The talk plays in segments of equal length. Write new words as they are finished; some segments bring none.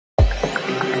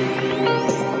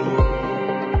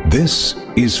This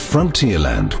is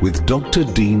Frontierland with Dr.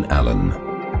 Dean Allen.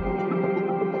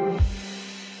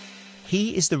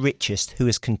 He is the richest who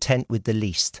is content with the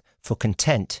least, for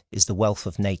content is the wealth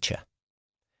of nature.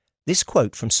 This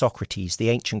quote from Socrates, the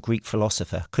ancient Greek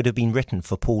philosopher, could have been written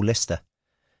for Paul Lister.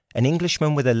 An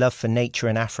Englishman with a love for nature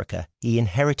and Africa, he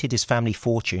inherited his family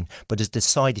fortune but has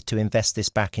decided to invest this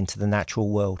back into the natural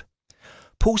world.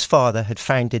 Paul's father had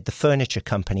founded the furniture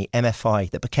company MFI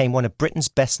that became one of Britain's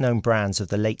best-known brands of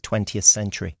the late 20th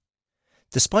century.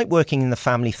 Despite working in the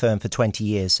family firm for 20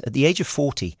 years, at the age of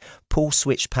 40, Paul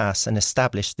switched paths and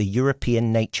established the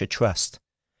European Nature Trust.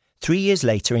 3 years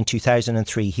later, in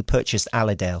 2003, he purchased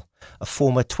Alladale, a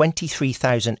former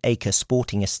 23,000-acre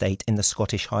sporting estate in the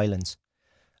Scottish Highlands.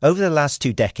 Over the last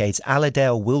 2 decades,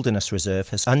 Alladale Wilderness Reserve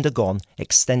has undergone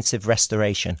extensive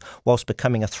restoration whilst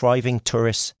becoming a thriving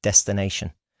tourist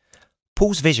destination.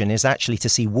 Paul's vision is actually to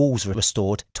see Walls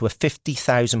restored to a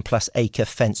 50,000-plus acre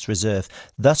fenced reserve,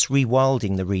 thus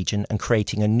rewilding the region and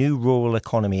creating a new rural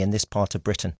economy in this part of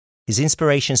Britain. His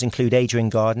inspirations include Adrian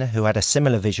Gardner, who had a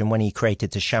similar vision when he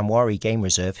created the Shamwari Game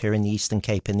Reserve here in the Eastern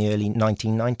Cape in the early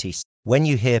 1990s. When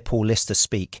you hear Paul Lister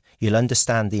speak, you'll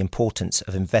understand the importance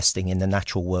of investing in the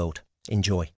natural world.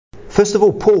 Enjoy. First of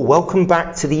all, Paul, welcome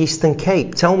back to the Eastern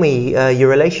Cape. Tell me your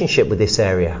relationship with this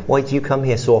area. Why do you come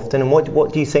here so often, and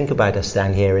what do you think about us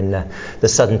down here in the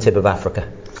southern tip of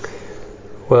Africa?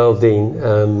 Well, Dean,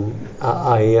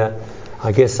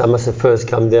 I guess I must have first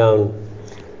come down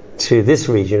to this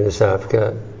region of South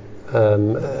Africa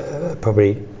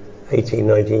probably 18,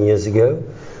 19 years ago,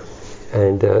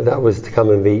 and that was to come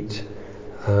and meet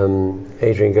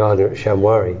Adrian Gardner at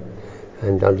Shamwari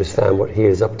and understand what he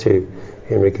is up to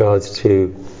in regards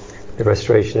to the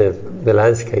restoration of the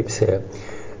landscapes here.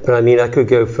 But I mean, I could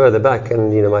go further back,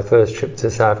 and my first trip to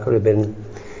South Africa would have been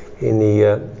in the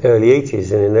early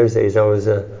 80s, and in those days I was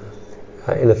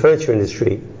in the furniture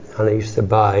industry, and I used to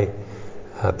buy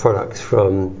products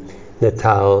from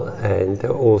Natal and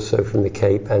also from the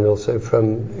Cape and also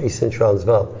from Eastern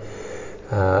Transvaal.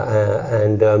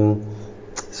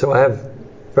 So I have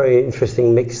very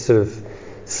interesting mix of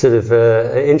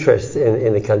interest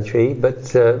in the country, but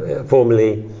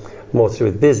formerly more to do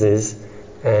with business,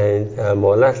 and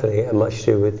more latterly much to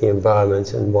do with the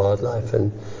environment and wildlife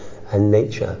and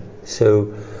nature.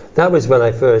 So that was when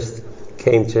I first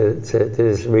came to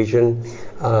this region,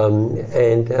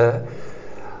 and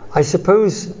I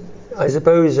suppose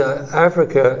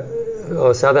Africa,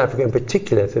 or South Africa in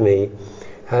particular for me,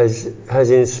 has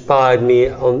inspired me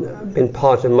been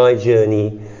part of my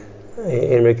journey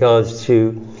in regards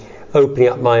to opening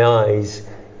up my eyes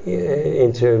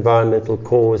into environmental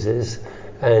causes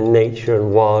and nature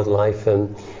and wildlife,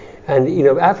 and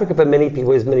Africa for many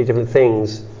people is many different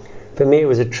things. For me, it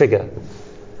was a trigger,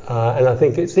 and I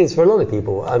think it's for a lot of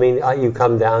people. I mean, you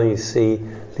come down, you see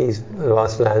these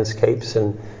vast landscapes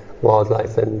and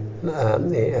wildlife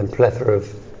and plethora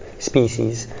of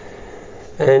species,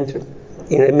 and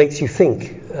it makes you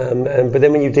think. But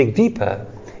then when you dig deeper,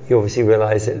 you obviously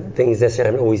realise that things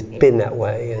necessarily haven't always been that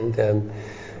way, and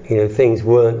things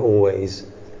weren't always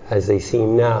as they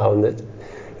seem now, and that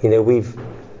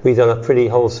we've done a pretty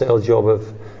wholesale job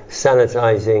of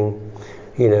sanitising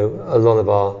a lot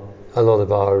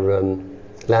of our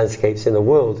landscapes in the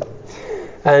world,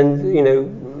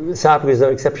 and South Africa is no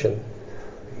exception.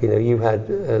 You had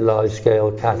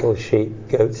large-scale cattle, sheep,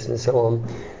 goats, and so on,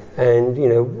 and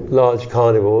large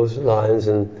carnivores, lions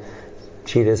and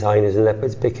cheetahs, hyenas and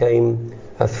leopards became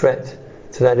a threat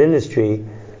to that industry,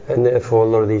 and therefore a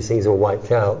lot of these things were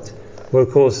wiped out. Well,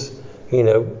 of course,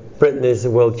 Britain is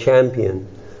the world champion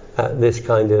at this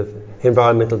kind of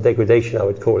environmental degradation, I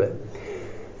would call it,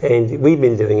 and we've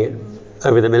been doing it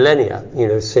over the millennia,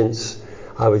 since,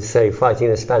 I would say, fighting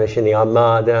the Spanish in the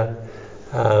Armada,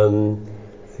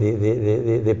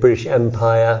 the British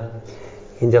Empire,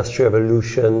 Industrial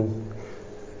Revolution,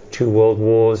 2 world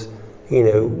wars.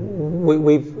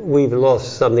 We've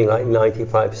lost something like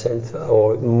 95%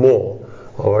 or more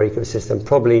of our ecosystem,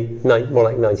 probably more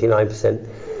like 99%,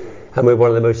 and we're one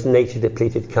of the most nature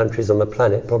depleted countries on the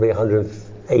planet, probably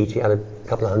 180 out of a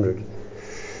couple of hundred.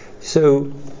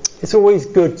 So it's always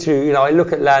good to, I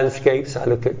look at landscapes, I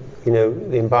look at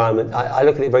the environment, I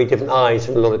look at it very different eyes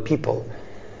from a lot of people.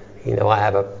 I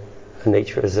have a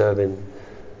nature reserve in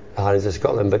the Highlands of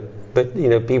Scotland, but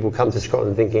people come to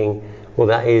Scotland thinking, well,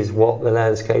 that is what the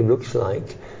landscape looks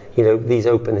like. These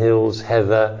open hills,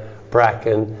 heather,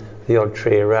 bracken, the odd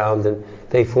tree around, and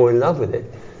they fall in love with it.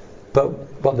 But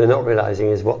what they're not realising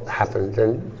is what happened,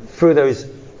 and through those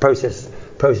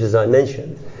processes I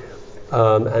mentioned,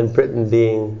 and Britain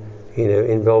being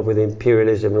involved with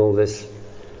imperialism and all this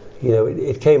you know,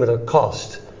 it came at a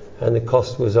cost, and the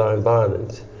cost was our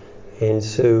environment. And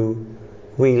so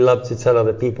we love to tell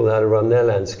other people how to run their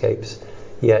landscapes,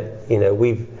 yet, you know,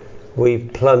 we've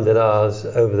plundered ours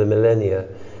over the millennia.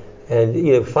 And,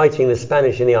 you know, fighting the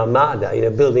Spanish in the Armada, you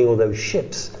know, building all those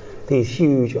ships, these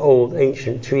huge old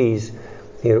ancient trees,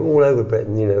 you know, all over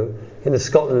Britain, you know. In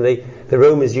Scotland, the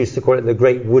Romans used to call it the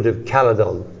Great Wood of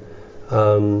Caledon.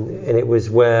 And it was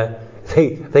where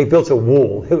they built a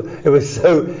wall. It was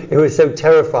so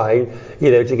terrifying,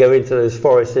 you know, to go into those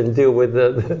forests and deal with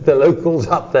the locals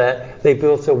up there. They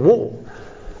built a wall.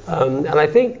 And I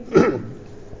think,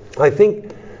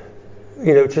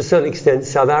 you know, to a certain extent,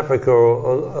 South Africa,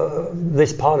 or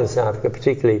this part of South Africa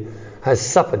particularly, has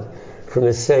suffered from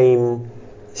the same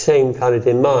kind of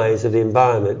demise of the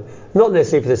environment. Not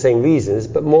necessarily for the same reasons,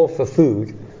 but more for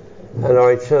food and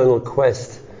our eternal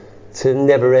quest to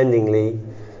never-endingly,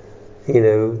 you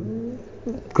know,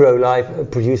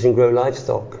 produce and grow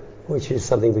livestock, which is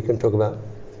something we can talk about.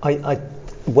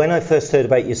 When I first heard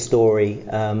about your story,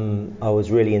 I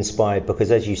was really inspired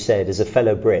because, as you said, as a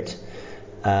fellow Brit,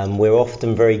 we're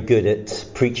often very good at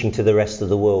preaching to the rest of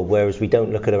the world, whereas we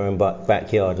don't look at our own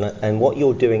backyard. And what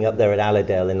you're doing up there at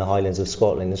Alladale in the Highlands of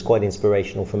Scotland is quite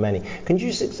inspirational for many. Can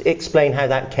you just explain how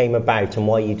that came about and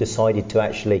why you decided to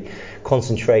actually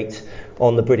concentrate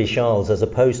on the British Isles as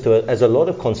opposed to, as a lot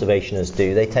of conservationists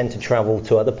do, they tend to travel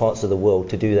to other parts of the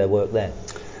world to do their work there?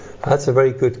 That's a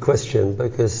very good question,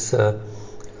 because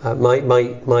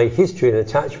my history and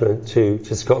attachment to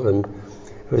Scotland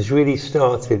was really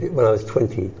started when I was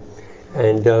 20,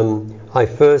 and I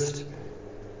first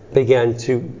began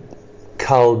to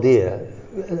cull deer,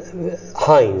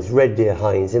 hinds, red deer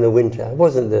hinds in the winter. It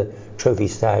wasn't the trophy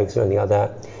stags or anything like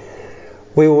that.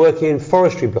 We were working in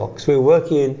forestry blocks. We were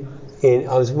working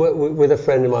I was with a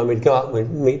friend of mine. We'd go out, we'd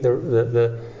meet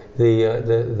the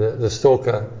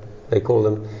stalker, they call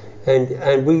them,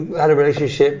 and we had a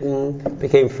relationship and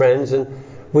became friends, and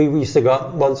we used to go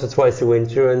out once or twice a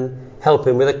winter and help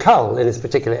him with a cull in this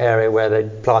particular area where they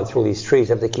plant all these trees,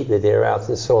 have to keep the deer out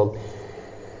and so on.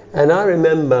 And I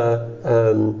remember,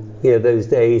 you know, those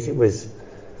days it was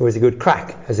a good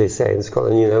crack, as they say in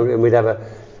Scotland, you know, and we'd have a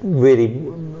really,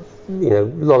 you know,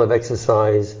 lot of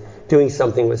exercise doing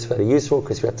something that's very useful,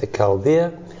 because we have to cull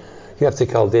deer. You have to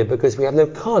cull deer because we have no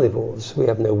carnivores, we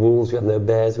have no wolves, we have no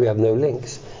bears, we have no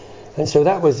lynx. And so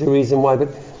that was the reason why.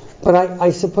 But I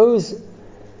suppose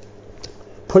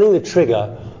pulling the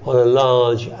trigger on a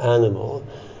large animal,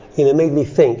 you know, made me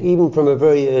think, even from a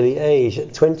very early age,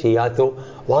 at 20, I thought,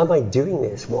 why am I doing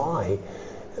this? Why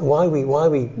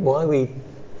are we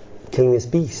killing this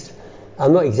beast?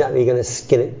 I'm not exactly going to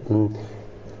skin it and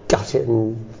gut it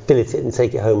and fillet it and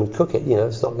take it home and cook it. You know,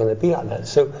 it's not going to be like that.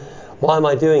 So why am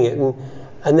I doing it?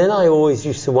 And then I always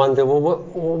used to wonder, well,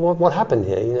 what happened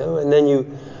here? You know, and then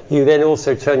you then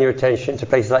also turn your attention to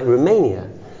places like Romania,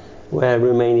 where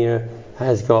Romania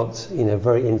has got, you know,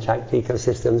 very intact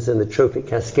ecosystems, and the trophic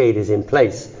cascade is in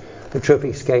place. The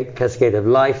trophic cascade of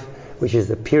life, which is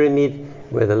the pyramid,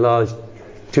 where the large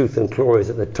tooth and claw is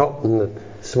at the top and the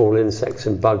small insects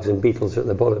and bugs and beetles are at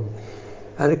the bottom.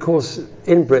 And of course,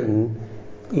 in Britain,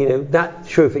 you know, that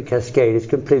trophic cascade is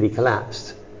completely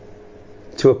collapsed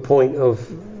to a point of,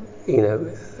 you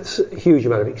know, a huge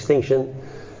amount of extinction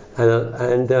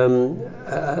and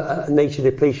nature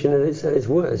depletion at its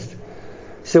worst.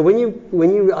 So when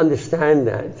you understand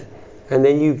that, and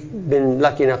then you've been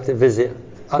lucky enough to visit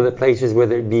other places,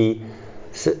 whether it be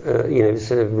you know,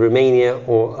 sort of Romania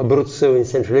or Abruzzo in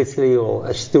central Italy, or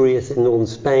Asturias in northern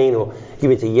Spain, or you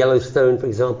went to Yellowstone, for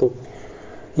example,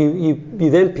 you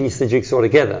then piece the jigsaw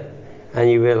together, and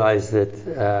you realise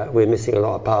that we're missing a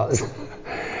lot of parts.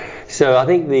 So I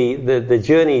think the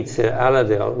journey to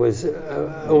Alladale was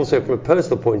also, from a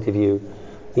personal point of view,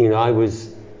 you know, I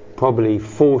was probably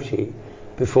 40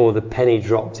 before the penny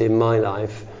dropped in my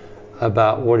life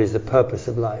about what is the purpose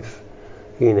of life,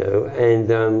 you know,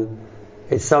 and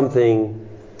it's something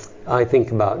I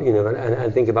think about, you know,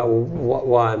 and think about, well,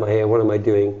 why am I here? What am I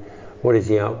doing? What is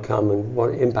the outcome, and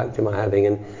what impact am I having?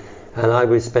 And I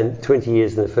was spent 20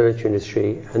 years in the furniture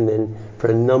industry, and then for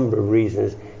a number of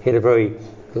reasons hit a very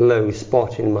low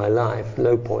spot in my life,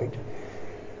 low point.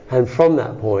 And from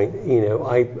that point, you know,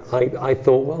 I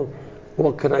thought, well,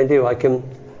 what can I do? I can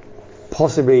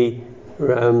possibly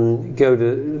go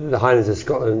to the Highlands of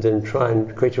Scotland and try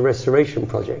and create a restoration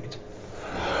project.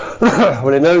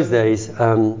 Well, in those days,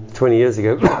 20 years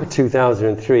ago,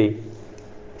 2003,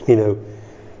 you know,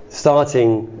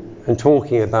 starting and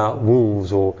talking about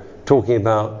wolves, or talking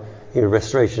about, you know,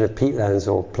 restoration of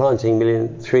peatlands, or planting a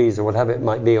million trees, or whatever it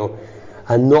might be,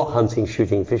 and not hunting,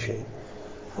 shooting, fishing,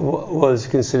 was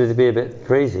considered to be a bit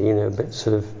crazy, a bit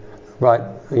sort of right,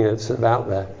 sort of out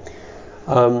there.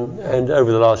 And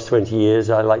over the last 20 years,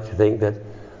 I like to think that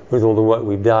with all the work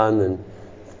we've done, and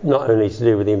not only to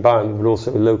do with the environment, but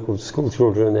also with local school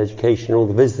children and education, all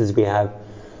the visitors we have,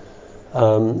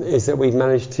 is that we've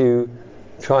managed to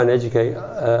try and educate,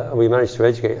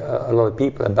 a lot of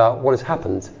people about what has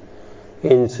happened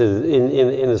in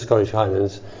the Scottish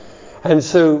Highlands. And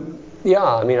so,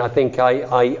 I think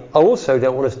I also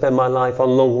don't want to spend my life on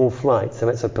long-haul flights, and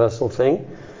that's a personal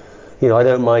thing. I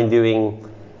don't mind doing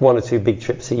 1 or 2 big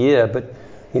trips a year, but,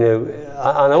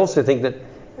 I also think that,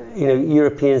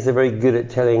 Europeans are very good at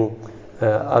telling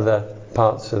other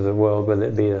parts of the world, whether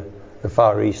it be the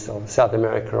Far East or South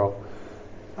America or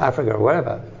Africa or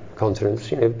wherever continents,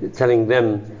 telling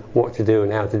them what to do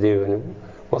and how to do and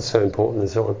what's so important and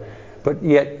so on. But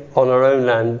yet, on our own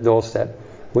land doorstep,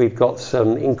 we've got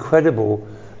some incredible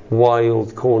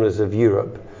wild corners of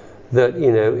Europe that,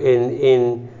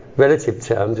 in relative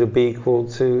terms would be equal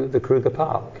to the Kruger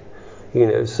Park.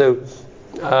 So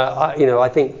I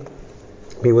think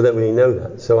people don't really know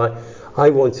that. So I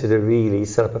wanted to really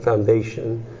set up a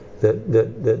foundation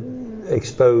that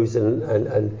exposed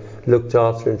and looked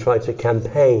after and tried to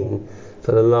campaign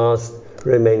for the last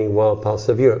remaining wild parts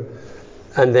of Europe.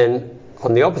 And then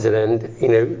on the opposite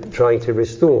end, trying to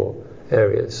restore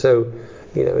areas. So,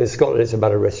 in Scotland it's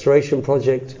about a restoration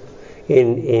project.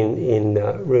 In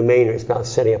Romania it's about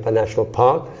setting up a national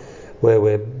park where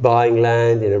we're buying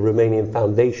land in a Romanian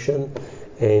foundation,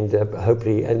 and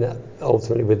hopefully and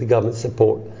ultimately with the government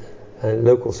support and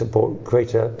local support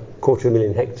create a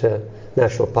 250,000 hectare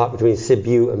national park between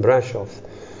Sibiu and Brasov,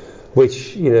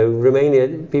 which Romania,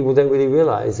 people don't really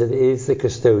realise that it is the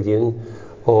custodian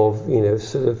of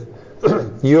sort of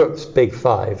Europe's big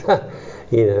five.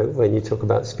 When you talk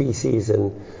about species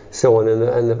and so on,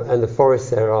 and the forests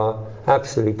there are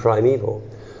absolutely primeval.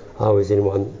 I was in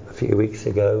one a few weeks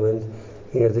ago, and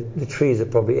the trees are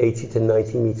probably 80 to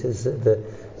 90 meters.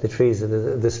 The trees,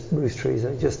 the spruce trees,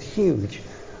 are just huge,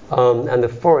 and the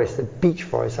forest, the beech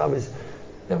forest. I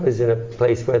was in a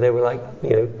place where they were like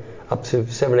up to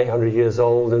 700-800 years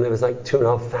old, and there was like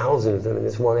 2,500 of them in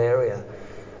this one area.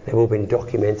 They've all been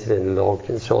documented and logged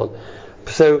and so on.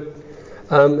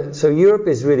 So Europe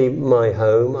is really my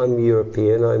home. I'm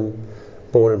European. I'm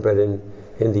born and bred in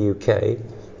the UK,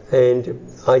 and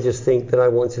I just think that I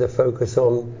wanted to focus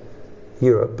on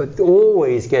Europe, but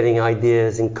always getting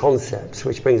ideas and concepts,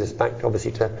 which brings us back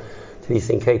obviously to the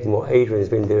Eastern Cape and what Adrian's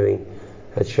been doing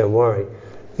at Shamwari,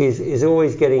 is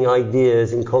always getting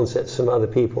ideas and concepts from other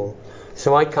people.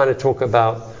 So I kind of talk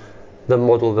about the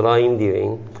model that I'm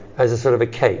doing as a sort of a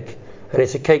cake, and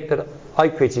it's a cake that I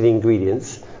created the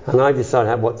ingredients, and I decided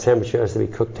at what temperature it has to be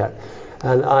cooked at,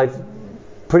 and I've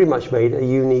pretty much made a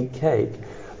unique cake.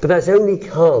 But that's only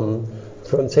come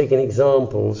from taking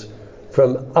examples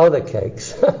from other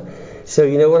cakes. So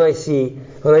when I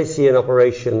see an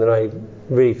operation that I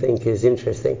really think is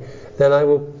interesting, then I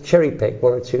will cherry pick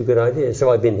 1 or 2 good ideas.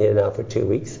 So I've been here now for 2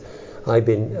 weeks. I've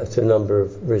been to a number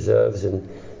of reserves and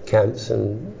camps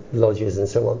and lodges and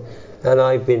so on, and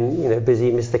I've been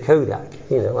busy Mr. Kodak.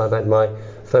 I've had my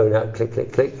phone out, click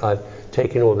click click. I've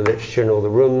taken all the literature in all the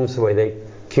rooms, the way they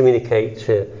communicate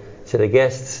to the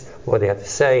guests, what they have to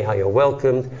say, how you're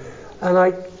welcomed, and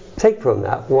I take from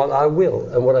that what I will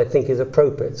and what I think is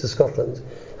appropriate to Scotland,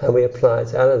 and we apply it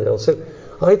to Alladale. So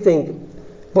I think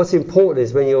what's important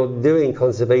is when you're doing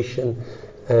conservation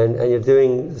and you're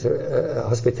doing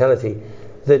hospitality,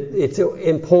 that it's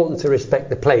important to respect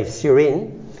the place you're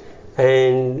in,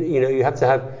 and you have to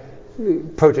have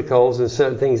protocols and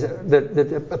certain things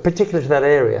that are particular to that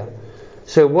area.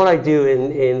 So what I do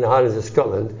in the Highlands of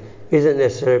Scotland isn't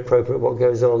necessarily appropriate what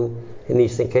goes on in the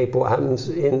Eastern Cape, what happens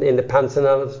in the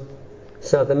Pantanal of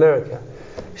South America.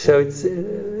 So it's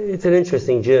an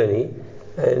interesting journey,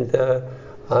 and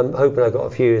I'm hoping I've got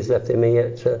a few years left in me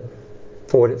yet to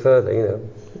forward it further.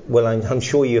 Well, I'm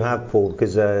sure you have, Paul,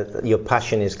 because your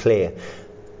passion is clear.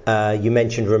 You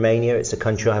mentioned Romania. It's a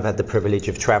country I've had the privilege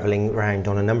of travelling around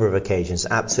on a number of occasions.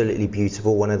 Absolutely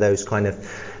beautiful. One of those kind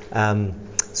of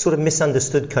sort of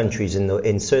misunderstood countries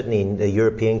certainly in the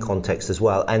European context as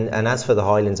well. And as for the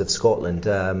Highlands of Scotland,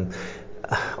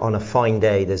 on a fine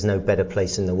day, there's no better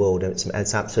place in the world.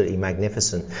 It's absolutely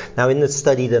magnificent. Now, in the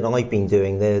study that I've been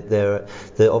doing,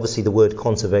 obviously the word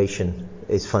conservation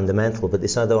is fundamental, but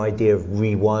this other idea of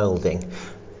rewilding.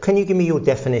 Can you give me your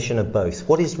definition of both?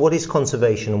 What is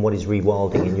conservation and what is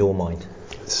rewilding in your mind?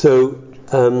 So,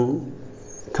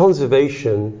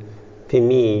 conservation, to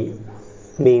me,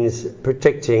 means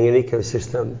protecting an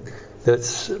ecosystem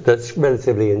that's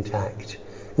relatively intact.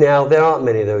 Now, there aren't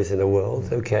many of those in the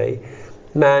world, okay?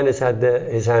 man has had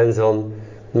his hands on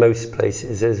most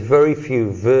places. There's very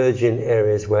few virgin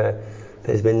areas where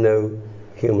there's been no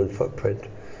human footprint.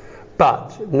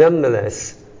 But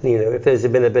nonetheless, if there's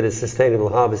been a bit of sustainable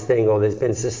harvesting or there's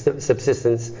been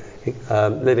subsistence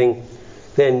living,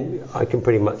 then I can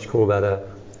pretty much call that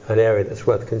an area that's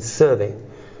worth conserving.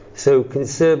 So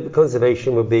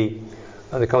conservation would be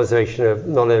the conservation of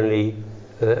not only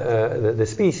the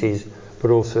species,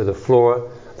 but also the flora.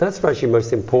 That's actually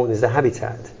most important, is the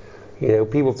habitat.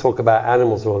 People talk about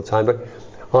animals all the time, but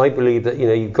I believe that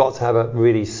you've got to have a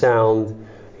really sound,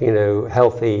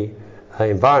 healthy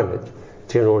environment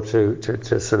in order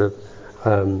to sort of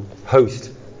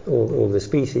host all the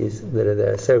species that are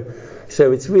there.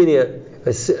 So it's really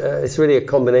a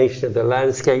combination of the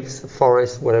landscapes, the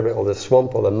forest, whatever, or the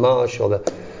swamp, or the marsh, or the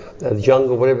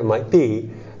jungle, whatever it might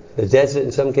be, the desert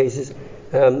in some cases,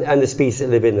 and the species that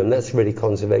live in them. That's really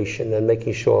conservation, and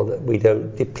making sure that we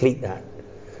don't deplete that,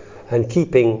 and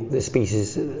keeping the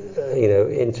species,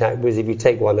 intact. Because if you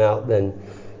take one out, then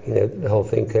the whole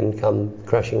thing can come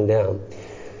crashing down.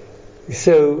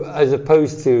 So, as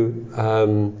opposed to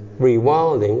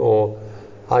rewilding, or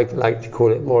I like to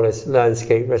call it more or less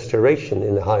landscape restoration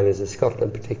in the Highlands of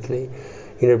Scotland, particularly,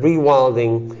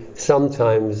 rewilding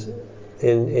sometimes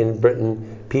in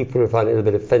Britain, people find it a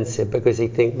little bit offensive because they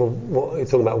think, well, what, you're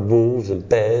talking about wolves and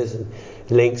bears and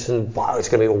lynx, and wow, it's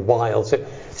going to be all wild. So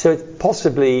it's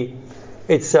possibly,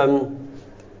 maybe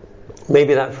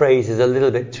that phrase is a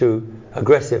little bit too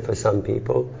aggressive for some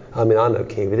people. I mean, I'm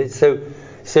okay with it. So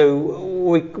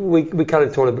we kind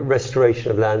of talk about restoration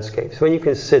of landscapes. When you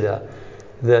consider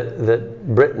that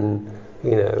Britain,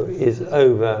 is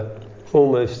over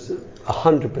almost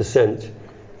 100%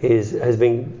 has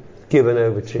been given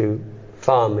over to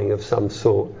farming of some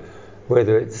sort,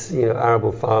 whether it's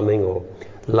arable farming or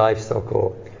livestock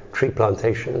or tree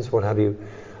plantations, what have you.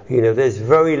 There's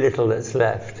very little that's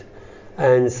left,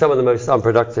 and some of the most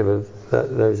unproductive of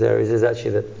those areas is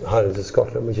actually the Highlands of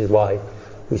Scotland, which is why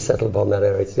we settled upon that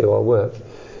area to do our work.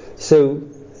 So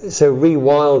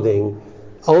rewilding,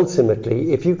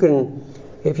 ultimately, if you can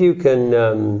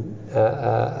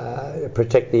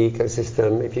protect the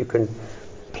ecosystem, if you can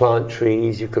plant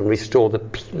trees, you can restore the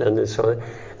peatland and so on.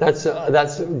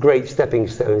 That's great stepping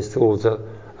stones towards a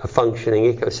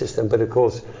functioning ecosystem. But of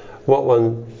course, what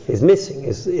one is missing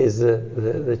is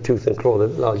the tooth and claw, the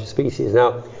larger species.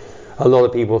 Now, a lot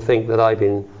of people think that I've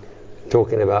been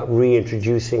talking about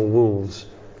reintroducing wolves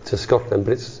to Scotland,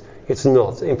 but it's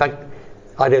not. In fact,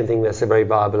 I don't think that's a very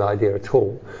viable idea at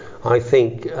all. I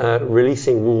think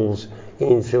releasing wolves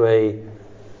into a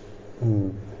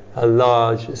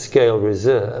large-scale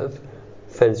reserve,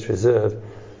 fenced reserve,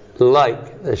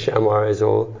 like the chamois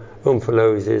or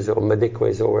umphiloses or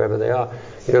mediquas or wherever they are,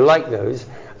 like those,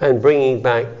 and bringing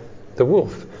back the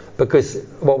wolf. Because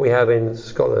what we have in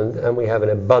Scotland, and we have in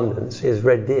abundance, is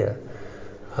red deer.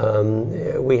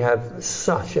 We have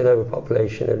such an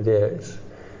overpopulation of deer,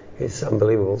 it's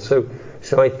unbelievable. So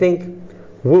I think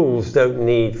wolves don't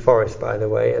need forest, by the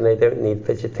way, and they don't need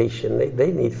vegetation.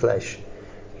 They need flesh.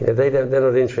 They're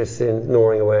not interested in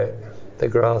gnawing away the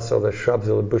grass or the shrubs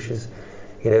or the bushes.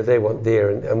 They want deer,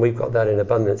 and we've got that in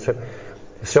abundance.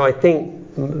 So I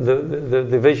think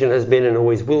the vision has been, and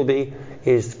always will be,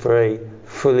 is for a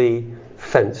fully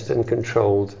fenced and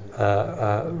controlled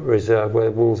reserve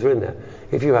where wolves are in there.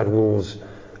 If you had wolves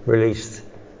released,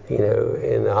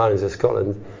 in the Highlands of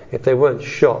Scotland, if they weren't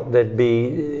shot, they'd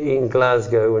be in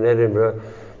Glasgow and Edinburgh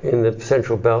in the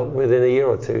central belt within a year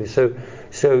or two. So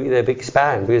they'd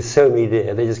expand, because so many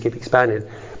deer, they just keep expanding.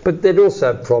 But they'd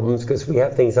also have problems because we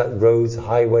have things like roads,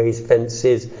 highways,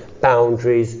 fences,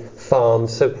 boundaries,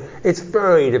 farms. So it's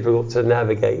very difficult to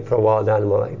navigate for a wild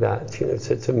animal like that,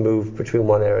 to move between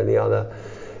one area and the other.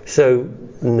 So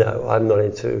no, I'm not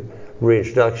into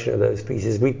reintroduction of those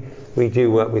species. We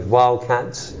do work with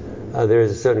wildcats. There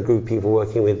is a certain group of people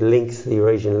working with lynx, the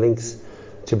Eurasian lynx,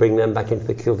 to bring them back into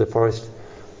the Kielder forest,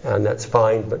 and that's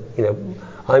fine. But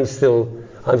I'm still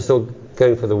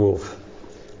going for the wolf.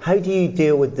 How do you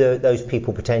deal with those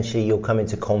people potentially you'll come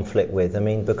into conflict with? I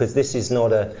mean, because this is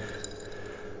not an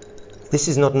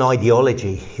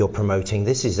ideology you're promoting.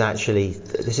 This is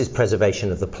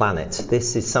preservation of the planet.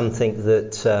 This is something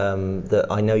that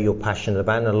I know you're passionate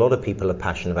about, and a lot of people are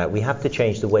passionate about. We have to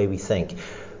change the way we think.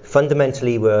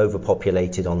 Fundamentally, we're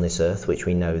overpopulated on this earth, which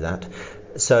we know that.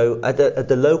 So at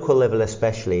the local level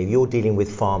especially, if you're dealing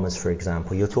with farmers, for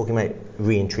example, you're talking about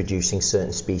reintroducing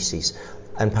certain species,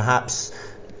 and perhaps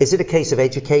Is it a case of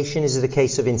education? Is it a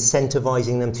case of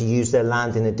incentivising them to use their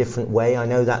land in a different way? I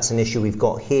know that's an issue we've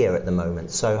got here at the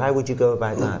moment. So how would you go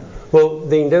about that? Well,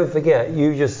 Dean, don't forget,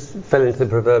 you just fell into the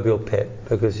proverbial pit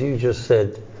because you just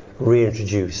said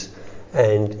reintroduce,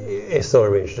 and it's not a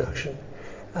reintroduction.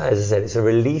 As I said, it's a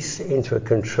release into a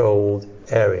controlled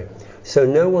area. So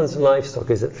no one's livestock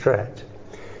is at threat.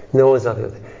 No one's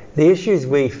livestock. The issues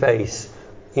we face,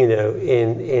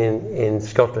 in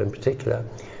Scotland in particular,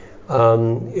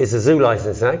 is the Zoo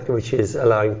Licence Act, which is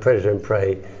allowing predator and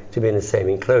prey to be in the same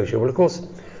enclosure. Well, of course,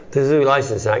 the Zoo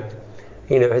Licence Act,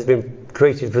 has been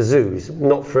created for zoos,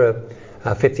 not for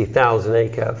a 50,000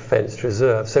 acre fenced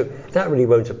reserve. So that really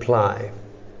won't apply.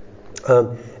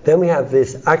 Then we have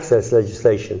this access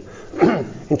legislation.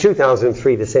 In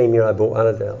 2003, the same year I bought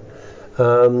Alladale,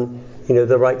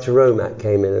 the Right to Roam Act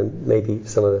came in, and maybe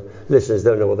some of the listeners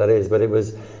don't know what that is, but it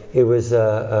was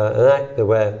an act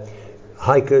where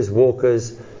hikers,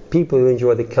 walkers, people who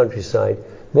enjoy the countryside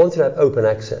wanted to have open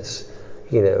access.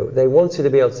 They wanted to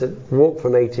be able to walk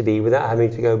from A to B without having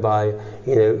to go by,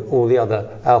 all the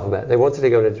other alphabet. They wanted to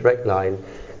go in a direct line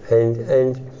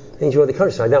and enjoy the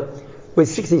countryside. Now, with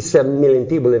 67 million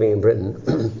people living in Britain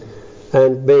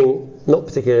and being not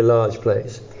particularly a large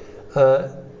place,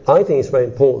 I think it's very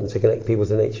important to connect people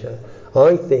to nature.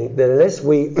 I think that unless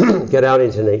we get out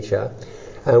into nature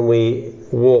and we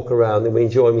walk around and we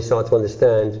enjoy and we start to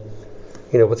understand,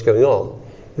 what's going on,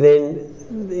 then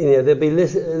there'll be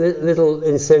little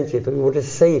incentive for people to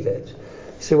save it.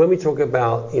 So when we talk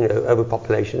about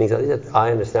overpopulation, things like that,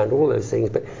 I understand all those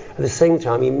things, but at the same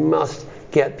time, you must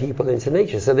get people into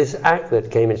nature. So this act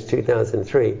that came into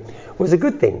 2003 was a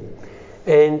good thing,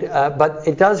 and but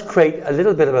it does create a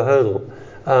little bit of a hurdle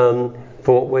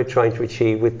for what we're trying to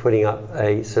achieve with putting up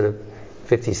a sort of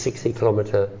 50-60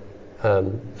 kilometre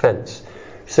fence.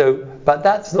 So, but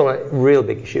that's not a real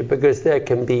big issue, because there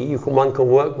can be one can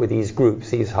work with these groups,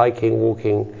 these hiking,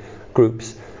 walking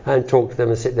groups, and talk to them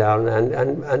and sit down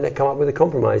and they come up with a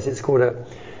compromise. It's called a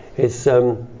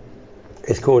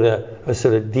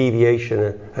sort of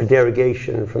deviation, a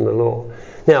derogation from the law.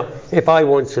 Now, if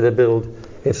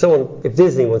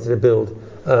Disney wanted to build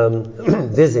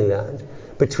Disneyland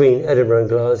between Edinburgh and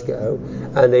Glasgow,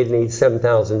 and they'd need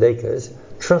 7,000 acres,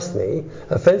 trust me,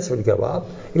 a fence would go up,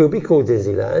 it would be called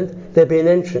Disneyland, there'd be an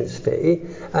entrance fee,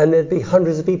 and there'd be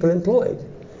hundreds of people employed,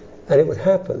 and it would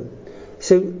happen.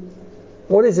 So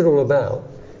what is it all about?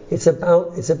 It's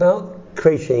about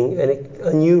creating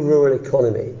a new rural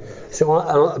economy,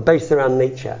 so based around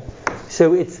nature.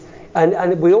 So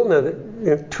and we all know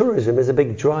that tourism is a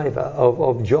big driver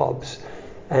of jobs,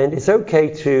 and it's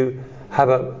okay to have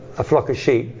a flock of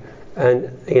sheep and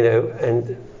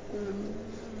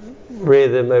rear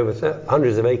them over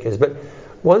hundreds of acres, but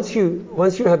once you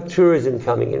have tourism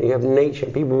coming in, you have nature,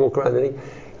 people walk around, and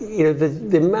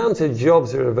the amount of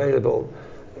jobs that are available,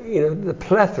 the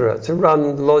plethora to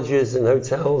run lodges and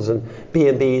hotels and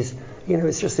B&Bs,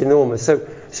 it's just enormous.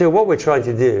 So what we're trying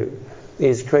to do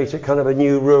is create a kind of a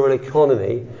new rural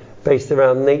economy based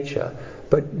around nature,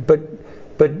 but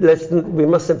we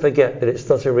mustn't forget that it's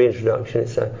not a reintroduction,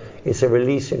 it's a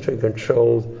release into a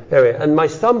controlled area. And my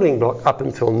stumbling block up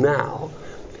until now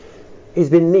has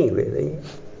been me, really.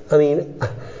 I mean,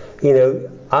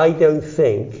 I don't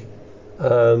think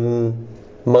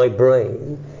my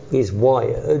brain is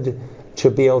wired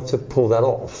to be able to pull that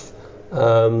off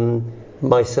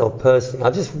myself personally.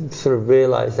 I've just sort of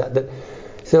realised that.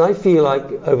 So I feel like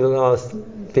over the last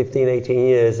 15, 18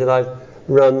 years that I've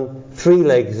run 3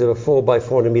 legs of a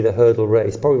 4x400 metre hurdle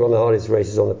race, probably one of the hardest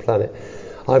races on the planet.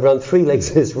 I've run 3 legs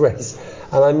of this race,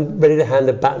 and I'm ready to hand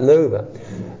the baton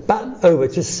over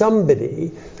to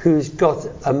somebody who's got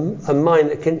a mind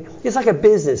that can. It's like a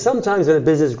business. Sometimes when a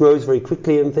business grows very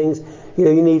quickly and things,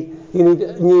 you need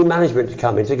new management to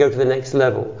come in to go to the next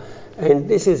level, and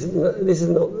this is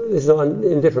not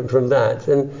indifferent from that.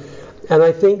 And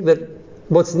I think that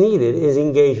what's needed is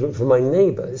engagement from my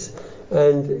neighbours.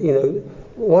 And,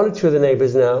 1 or 2 of the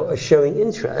neighbours now are showing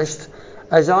interest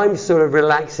as I'm sort of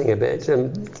relaxing a bit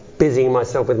and busying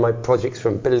myself with my projects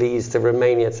from Belize to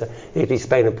Romania to Italy,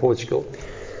 Spain and Portugal.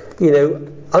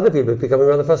 Other people are becoming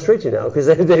rather frustrated now because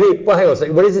they think, well, hang on a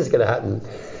second, when is this going to happen?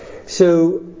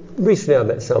 So recently I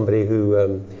met somebody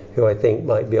who I think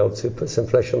might be able to put some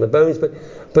flesh on the bones, but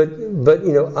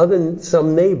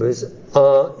some neighbours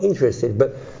are interested,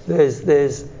 but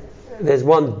there's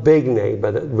one big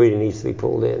neighbour that really needs to be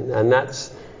pulled in, and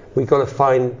that's, we've got to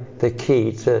find the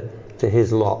key to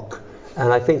his lock.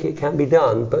 And I think it can be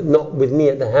done, but not with me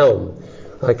at the helm.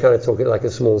 I kind of talk it like a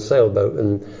small sailboat,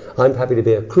 and I'm happy to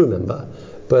be a crew member,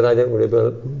 but I don't want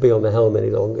to be on the helm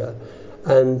any longer.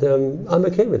 And I'm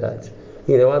okay with that.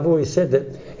 I've always said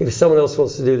that if someone else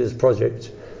wants to do this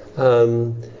project,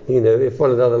 if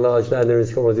one of the other large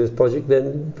landowners want to do this project,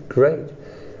 then great.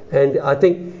 And I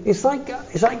think it's like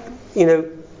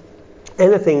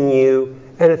anything new,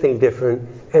 anything different,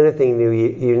 anything new,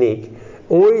 unique,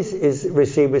 always is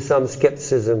received with some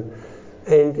skepticism.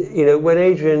 And when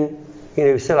Adrian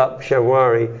set up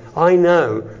Shawari, I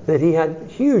know that he had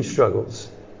huge struggles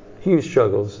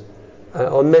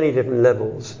on many different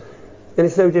levels. And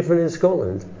it's no different in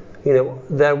Scotland.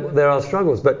 There are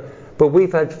struggles, but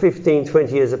we've had 15,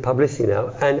 20 years of publicity now.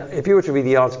 And if you were to read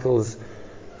the articles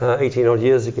 18 odd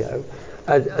years ago,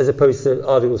 as opposed to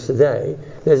articles today,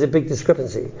 there's a big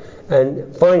discrepancy.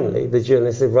 And finally, the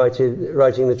journalists are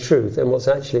writing the truth and what's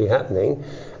actually happening.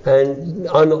 And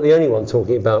I'm not the only one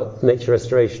talking about nature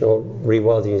restoration or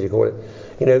rewilding, as you call it.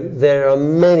 There are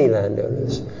many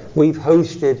landowners. We've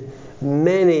hosted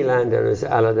many landowners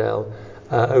at Alladale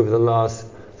over the last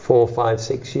 4, 5,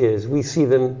 6 years. We see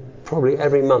them probably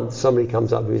every month. Somebody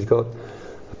comes up who's got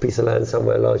a piece of land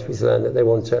somewhere, a large piece of land, that they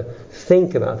want to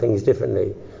think about things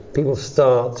differently. People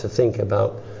start to think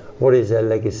about what is their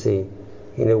legacy,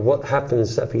 what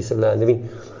happens to that piece of land. I mean,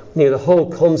 the whole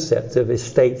concept of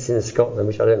estates in Scotland,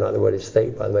 which I don't like the word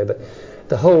estate, by the way, but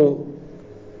the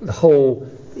whole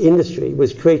industry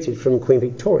was created from Queen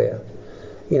Victoria.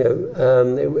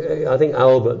 I think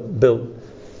Albert built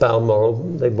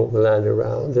Balmoral. They bought the land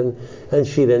around, and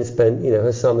she then spent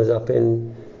her summers up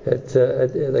at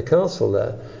the castle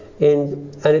there,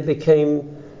 and it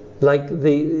became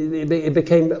it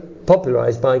became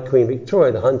popularised by Queen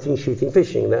Victoria, the hunting, shooting,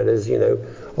 fishing, that is,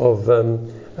 of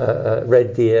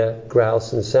red deer,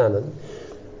 grouse and salmon.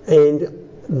 And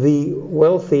the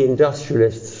wealthy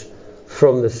industrialists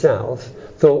from the south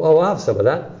thought, oh, I'll have some of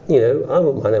that, I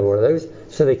wouldn't mind having one of those.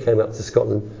 So they came up to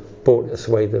Scotland, bought us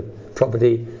away the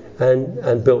property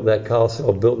and built their castle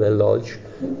or built their lodge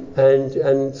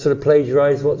and sort of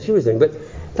plagiarised what she was doing. But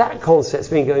that concept's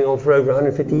been going on for over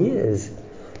 150 years.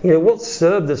 What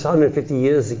served us 150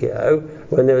 years ago,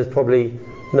 when there was probably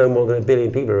no more than 1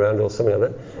 billion people around or something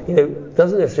like that,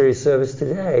 doesn't necessarily serve us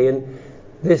today. And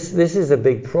this is a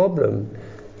big problem,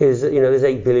 is that, there's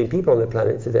 8 billion people on the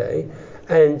planet today.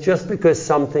 And just because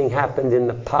something happened in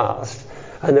the past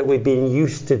and that we've been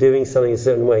used to doing something a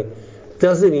certain way,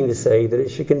 doesn't mean to say that it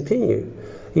should continue.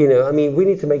 We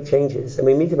need to make changes, and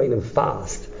we need to make them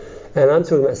fast. And I'm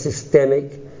talking about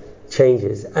systemic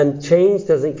changes. And change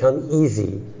doesn't come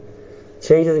easy.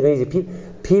 Change doesn't come easy.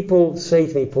 People say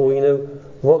to me, Paul,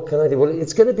 what can I do? Well,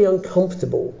 it's going to be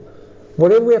uncomfortable.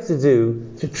 Whatever we have to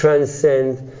do to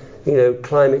transcend,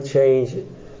 climate change,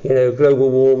 global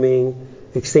warming,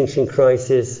 extinction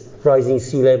crisis, rising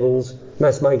sea levels,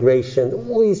 mass migration,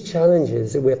 all these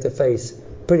challenges that we have to face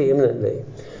pretty imminently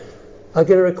are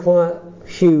going to require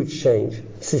huge change,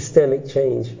 systemic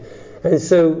change. And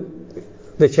so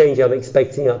the change I'm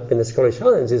expecting up in the Scottish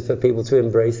Highlands is for people to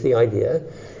embrace the idea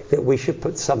that we should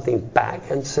put something back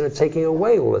and sort of taking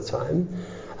away all the time.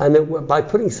 And that by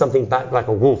putting something back, like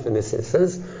a wolf in this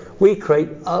instance, we create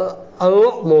a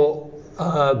lot more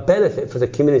benefit for the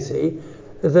community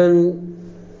than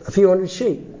a few hundred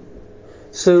sheep.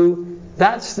 So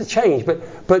that's the change. But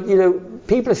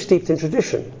people are steeped in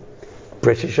tradition.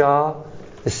 British are,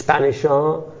 the Spanish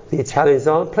are, the Italians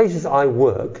are. Places I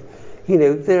work,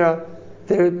 there are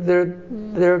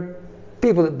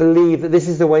people that believe that this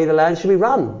is the way the land should be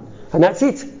run, and that's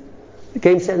it. The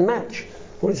game, set, and match.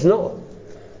 Well, it's not,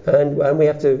 and we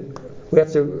have to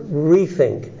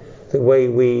rethink the way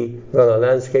we run our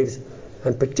landscapes,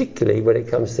 and particularly when it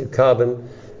comes to carbon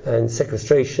and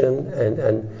sequestration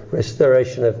and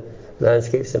restoration of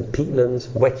landscapes and peatlands,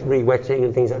 re-wetting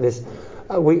and things like this.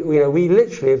 We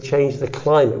literally have changed the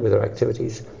climate with our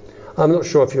activities. I'm not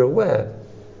sure if you're aware,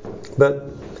 but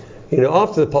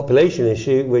after the population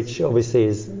issue, which obviously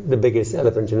is the biggest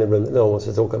elephant in the room that no one wants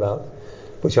to talk about,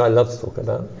 which I love to talk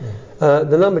about,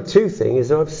 the number 2 thing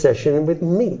is our obsession with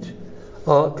meat,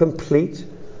 our complete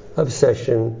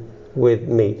obsession with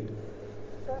meat.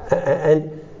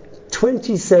 And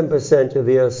 27% of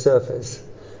the Earth's surface,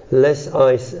 less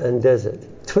ice and desert,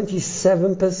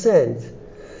 27%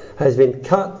 has been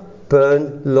cut,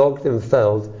 burned, logged and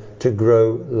felled to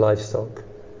grow livestock,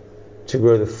 to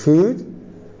grow the food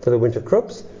for the winter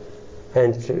crops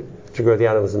and to grow the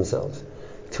animals themselves.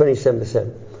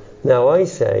 27%. Now I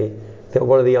say that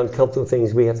one of the uncomfortable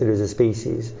things we have to do as a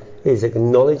species is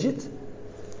acknowledge it,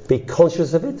 be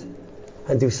conscious of it,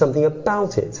 and do something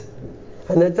about it.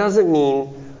 And that doesn't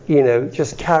mean,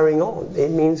 just carrying on. It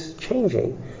means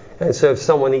changing. And so if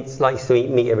someone likes to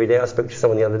eat meat every day, I spoke to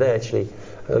someone the other day actually,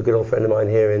 a good old friend of mine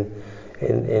here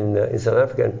in South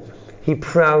Africa, he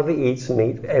proudly eats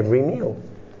meat every meal.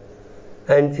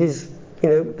 And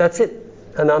that's it,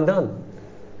 and I'm done.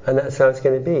 And that's how it's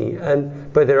going to be.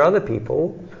 But there are other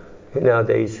people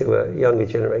nowadays who are younger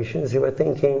generations who are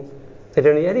thinking they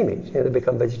don't eat any meat, they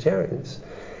become vegetarians.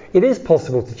 It is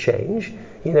possible to change.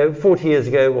 40 years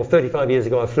ago or 35 years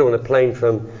ago, I flew on a plane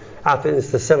from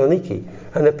Athens to Thessaloniki,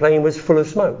 and the plane was full of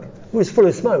smoke. It was full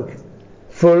of smoke.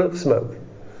 Full of smoke.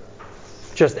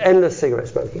 Just endless cigarette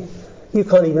smoking. You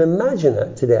can't even imagine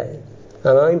that today.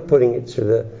 And I'm putting it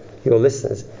to your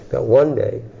listeners that one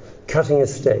day, cutting a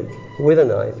steak with a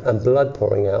knife and blood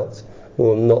pouring out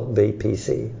will not be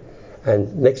PC.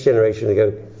 And next generation will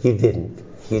go, you didn't.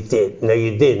 You did. No,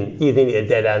 you didn't. You didn't eat a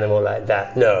dead animal like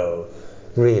that. No.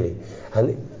 Really.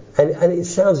 And it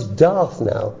sounds daft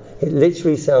now. It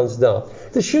literally sounds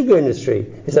daft. The sugar industry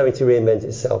is having to reinvent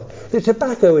itself. The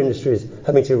tobacco industry is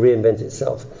having to reinvent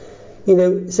itself.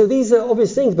 So these are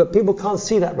obvious things, but people can't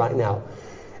see that right now.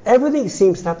 Everything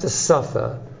seems to have to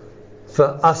suffer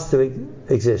for us to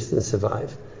exist and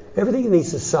survive. Everything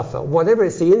needs to suffer. Whatever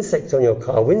it's the insect on your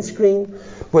car windscreen,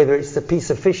 whether it's the piece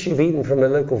of fish you've eaten from a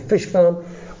local fish farm,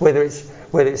 whether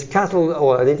it's cattle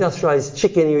or an industrialized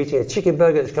chicken, you're eating a chicken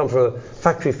burger that's come from a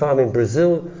factory farm in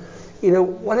Brazil.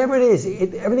 Whatever it is,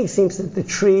 everything seems that the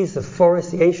trees, the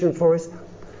forest, the ancient forest,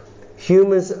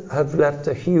 humans have left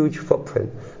a huge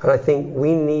footprint. And I think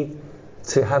we need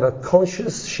to have a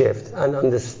conscious shift and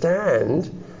understand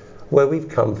where we've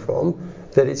come from,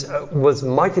 that it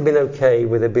might have been okay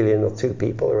with 1 billion or 2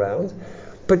 people around.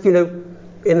 But,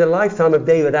 in the lifetime of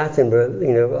David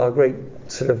Attenborough, our great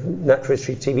sort of natural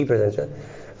history TV presenter,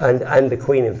 and the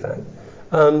Queen, in fact,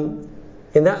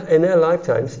 in their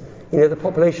lifetimes, the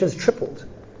population has tripled.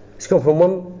 It's gone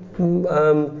from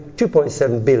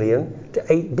 2.7 billion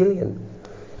to 8 billion.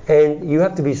 And you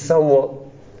have to be somewhat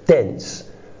dense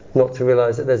not to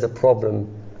realize that there's a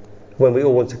problem when we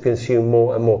all want to consume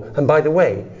more and more. And by the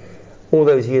way, all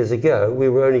those years ago, we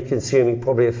were only consuming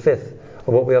probably 1/5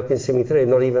 of what we are consuming today,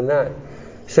 not even that.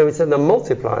 So the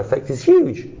multiplier effect is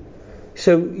huge.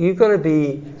 So you've got to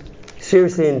be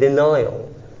seriously in denial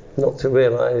not to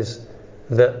realize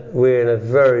that we're in a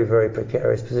very, very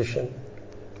precarious position.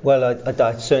 Well,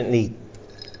 I certainly,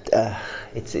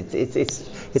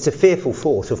 it's a fearful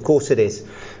thought. Of course it is.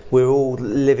 We're all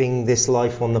living this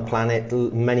life on the planet,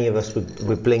 many of us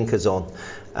with blinkers on.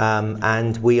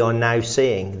 And we are now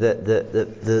seeing that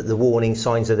the warning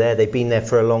signs are there. They've been there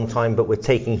for a long time, but we're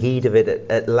taking heed of it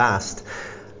at last.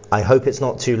 I hope it's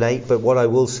not too late, but what I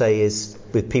will say is,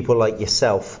 with people like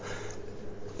yourself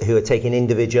who are taking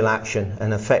individual action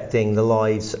and affecting the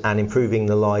lives and improving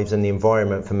the lives and the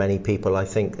environment for many people, I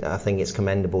think it's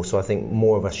commendable. So I think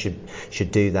more of us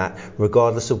should do that,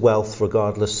 regardless of wealth,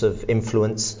 regardless of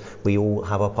influence. We all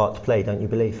have our part to play, don't you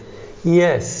believe?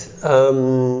 Yes.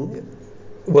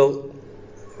 Well,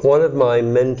 one of my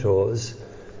mentors,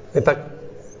 in fact,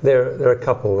 there are a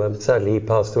couple. Sadly, he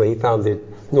passed away. He founded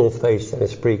North Face and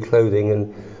Esprit Clothing,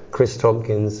 and Chris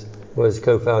Tompkins was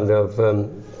co-founder of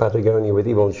Patagonia with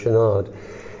Yvon Chouinard.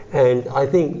 And I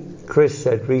think Chris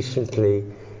said recently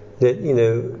that,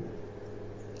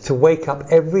 to wake up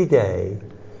every day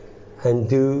and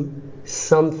do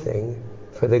something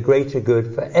for the greater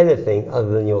good for anything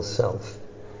other than yourself.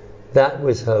 That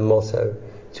was her motto.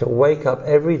 To wake up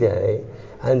every day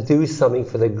and do something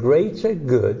for the greater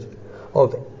good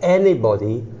of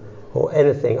anybody or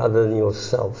anything other than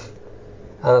yourself.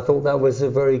 And I thought that was a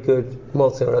very good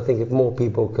motto. And I think if more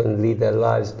people can lead their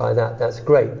lives by that, that's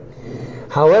great.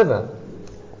 However,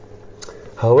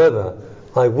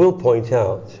 I will point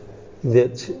out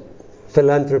that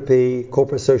philanthropy,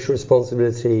 corporate social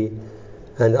responsibility,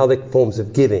 and other forms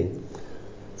of giving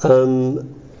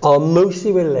are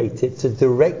mostly related to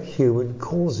direct human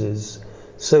causes.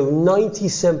 So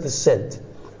 97%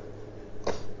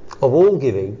 of all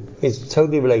giving is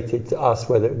totally related to us,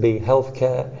 whether it be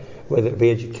healthcare, whether it be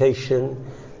education,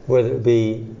 whether it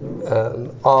be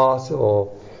art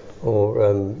or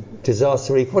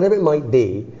disaster relief, whatever it might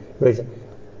be.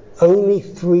 Only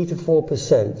 3 to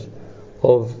 4%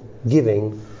 of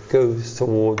giving goes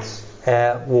towards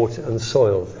air, water and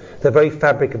soil, the very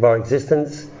fabric of our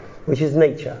existence, which is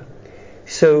nature.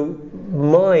 So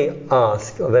my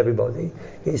ask of everybody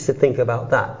is to think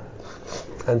about that,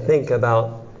 and think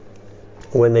about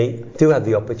when they do have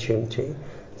the opportunity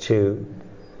to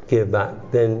give back,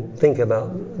 then think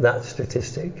about that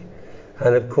statistic.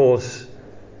 And of course,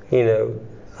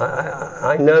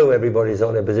 I know everybody's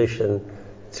not in a position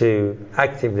to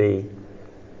actively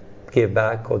give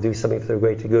back or do something for the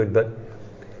greater good, but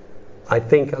I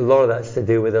think a lot of that's to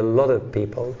do with a lot of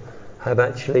people have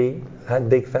actually had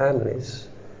big families,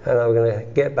 and I'm going to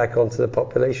get back onto the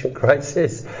population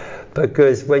crisis,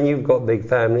 because when you've got big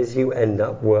families, you end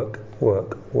up work,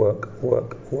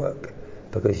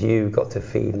 because you've got to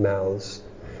feed mouths,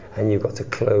 and you've got to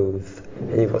clothe,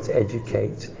 and you've got to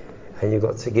educate, and you've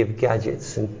got to give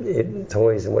gadgets and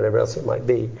toys and whatever else it might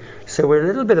be. So we're a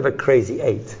little bit of a crazy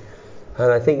eight,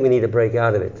 and I think we need to break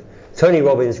out of it. Tony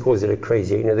Robbins calls it a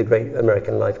crazy eight, the great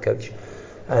American life coach.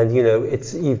 And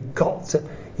you've got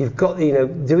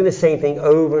doing the same thing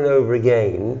over and over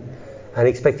again and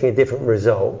expecting a different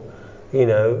result, is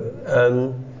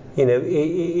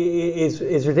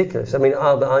ridiculous. I mean,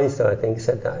 Albert Einstein, I think,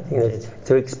 said that.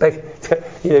 To expect, to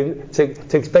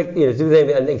expect, do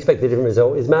the and expect a different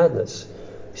result is madness.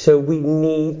 So we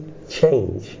need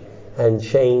change, and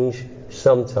change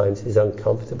sometimes is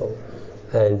uncomfortable.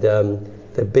 And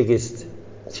the biggest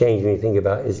change when you think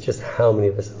about it is just how many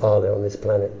of us are there on this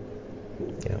planet.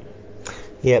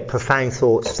 Yeah, profound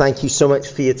thoughts. Thank you so much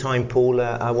for your time, Paul.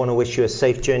 I want to wish you a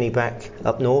safe journey back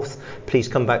up north. Please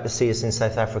come back to see us in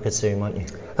South Africa soon, won't you?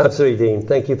 Absolutely, Dean.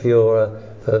 Thank you for your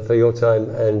time,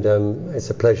 and it's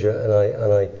a pleasure, and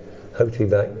I hope to be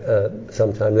back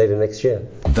sometime later next year.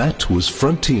 That was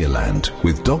Frontierland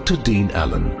with Dr. Dean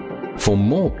Allen. For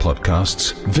more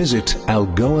podcasts, visit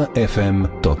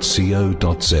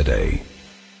algoafm.co.za.